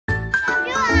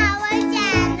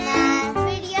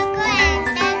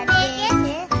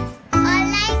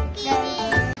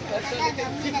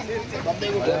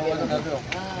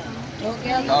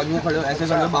यूं खड़े हो, ऐसे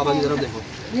खड़े हो, बाबा की तरफ देखो,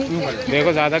 यूं खड़े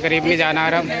देखो, ज्यादा करीब नहीं जाना आ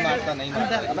रहा। नहीं मारता, नहीं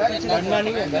मारता, डरना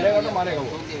नहीं है, डरेगा तो मारेगा वो।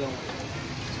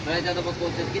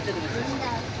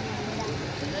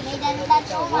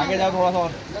 आगे जाओ थोड़ा सा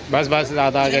और, बस बस,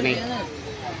 ज्यादा आगे नहीं।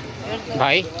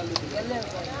 भाई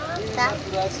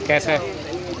कैसा है?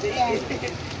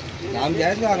 नाम क्या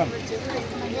है इसका? आगम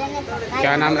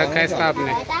क्या नाम रखा है इसका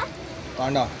आपने?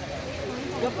 पांडा।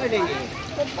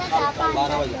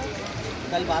 12 बजे,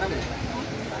 कल 12 बजे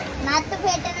नाच तो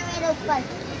फेंटे ना मेरे ऊपर।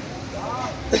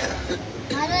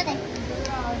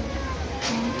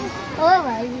 ओ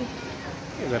भाई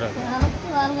इधर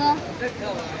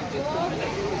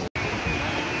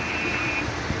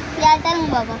क्या करूं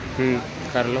बाबा?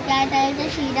 कर लो। क्या टाइम से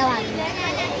सीधा भाग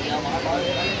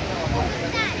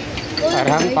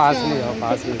आराम, पास में जाओ,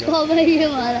 पास में जाओ। ओ भाई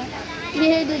हमारा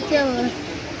ये दूसरा हुआ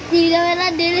सीधा वाला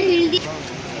दे दे हिल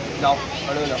जाओ,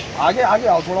 खड़े हो जाओ, आगे आगे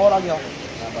आओ, थोड़ा और आगे आओ।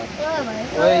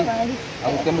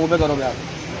 अब उसके मुंह पे करो प्यार,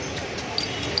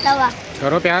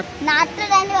 करो प्यार। नाच तो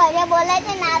रहने वाले बोले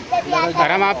थे, नाच पे भी आता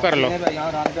आराम आप कर लो।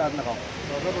 यहाँ रात पे हाथ लगाओ,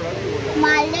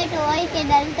 मार ले टोई के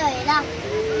डर तो है ना।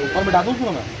 ऊपर बिठा दूँ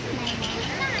उसको मैं?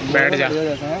 बैठ जा,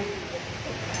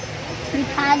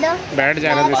 बिठा दो, बैठ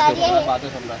जा रहा है। बातें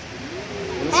सुन रहा है,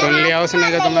 सुन लिया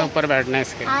उसने कि तुम्हें ऊपर बैठना है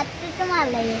इसके। हाथ से तो मार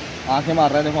रही है, आंखें मार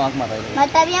रहा है, देखो आंख मार रहा है,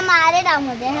 मतलब ये मारेगा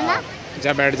मुझे है ना।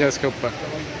 जा बैठ जा उसके ऊपर।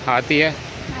 हाथी है?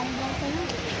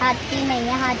 हाथी नहीं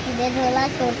है, हाथी दे थोड़ा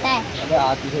छोटा है। अबे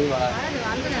हाथी से ही बड़ा है।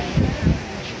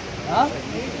 हाँ?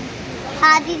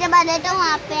 हाथी से बड़े तो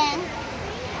वहाँ पे है।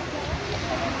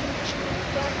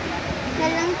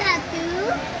 कलंक आती हूँ,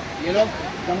 ये लोग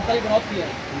दमकल बहुत किए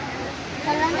हैं।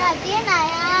 कलंक आती है ना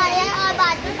यार, और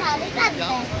बात तो सारे करते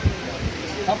हैं।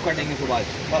 सब कटेंगे सुबह,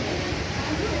 सब।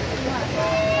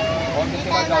 और किसके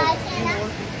पास जाओ?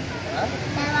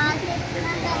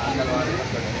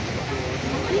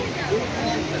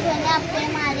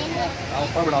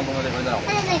 ऊपर बढ़ा दूंगा, देखो इधर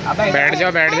आओ। बैठ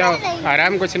जाओ, बैठ जाओ,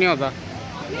 आराम, कुछ नहीं होता।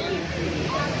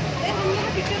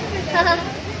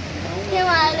 ये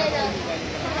मार लेगा।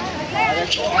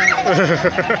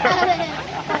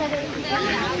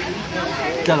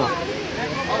 चलो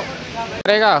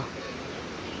करेगा।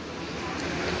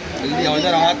 जल्दी आओ,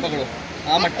 इधर हाथ पकड़ो।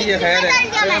 हाँ मट्टी है, खैर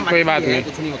है, कोई बात नहीं,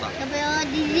 कुछ नहीं होता।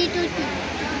 दीदी तो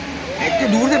इतनी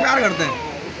दूर से प्यार करते हैं,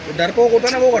 तो डरपोक होता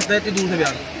है ना, वो करते हैं इतनी दूर से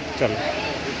प्यार। चलो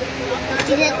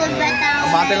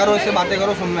बातें करो, इससे बातें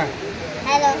करो, सुनना है।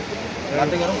 हेलो,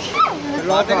 बातें करो,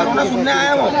 बातें करो ना, सुनने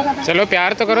आया वो। चलो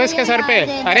प्यार तो करो इसके सर पे।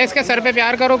 अरे इसके सर पे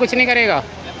प्यार करो, कुछ नहीं करेगा।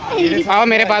 आओ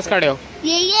मेरे पास खड़े हो।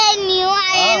 ये न्यू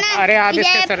आए ना। अरे आप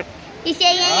इसके सर, इसे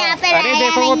ये यहाँ पे अरे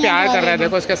देखो वो प्यार कर रहा है,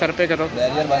 देखो उसके सर पे करो।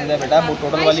 बैरियर बंद है बेटा, वो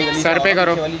टोटल वाली गली सर पे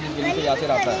करो। वाली जिस गली से यहाँ से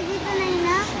आता है,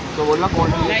 तो बोलना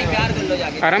कौन प्यार कर लो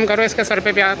जाके। आराम करो इसके सर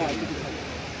पे प्यार।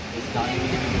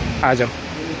 आ जाओ,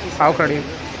 आओ खड़ी हो।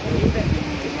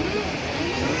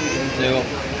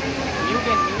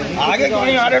 आगे क्यों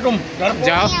नहीं आ रहे तुम?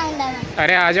 जाओ,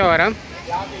 अरे आ जाओ, आराम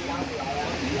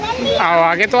आओ,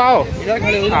 आगे तो आओ। इधर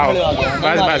खड़े हो, आओ,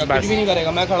 बस बस बस। कुछ भी नहीं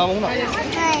करेगा, मैं खड़ा हूँ ना।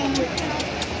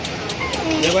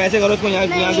 देखो ऐसे करो इसको, यहाँ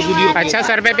यहाँ से कूदियो। अच्छा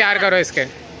सर पे प्यार करो इसके,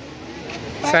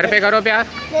 सर पे करो प्यार।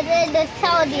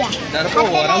 डरपोक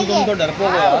हो रहा हूँ, तुम तो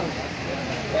डरपोक हो यार,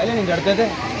 पहले नहीं डरते थे।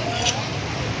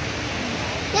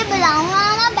 ये बुलाऊंगा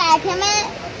ना बैठे में,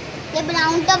 ये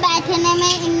बुलाऊं तो बैठने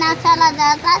में इतना सा लग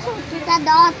रहा था, छोटे सा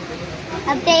दौर।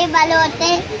 अब तो ये बड़े होते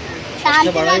शांति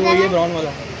बड़ा है वो, ये ब्राउन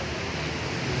वाला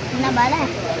ना बड़ा है,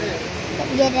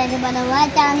 ये रेड बना हुआ है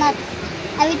अचानक,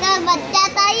 अभी तो बच्चा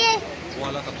था ये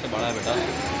वाला, सबसे बड़ा है बेटा।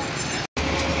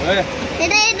 ये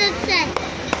दूध से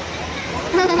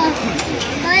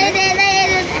अरे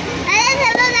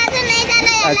चलो नहीं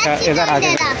जाना। अच्छा इधर आ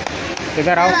जाओ,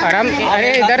 इधर आओ, आराम। अरे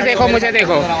इधर देखो, मुझे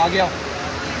देखो।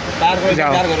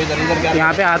 जाओ,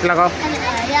 यहाँ पे हाथ लगाओ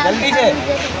जल्दी से।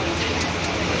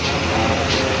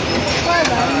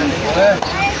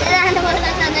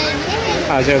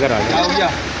 आ जाओ, इधर आ जाओ।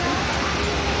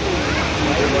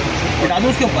 बिठा दूँ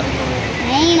उसके ऊपर?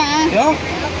 नहीं ना, क्यों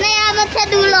नहीं आप अच्छा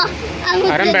दूल्हो।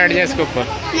 आराम बैठ जाए इसके ऊपर।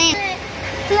 नहीं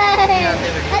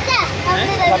अच्छा,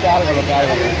 प्यार करो, प्यार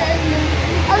करो।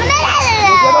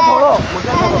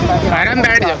 आराम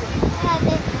बैठ जाओ,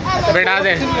 बैठा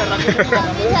दे।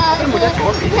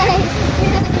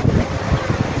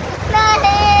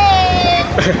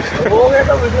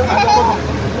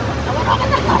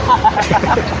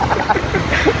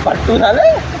 पट्टू डाले,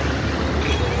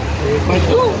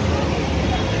 पट्टू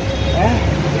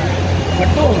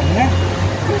पट्टू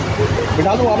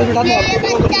बिठा दूँ, वापस बिठा दूँ।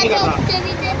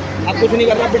 अब कुछ नहीं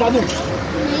करना, बिठा दूँ।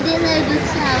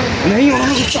 नहीं हो रहा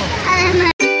गुस्सा।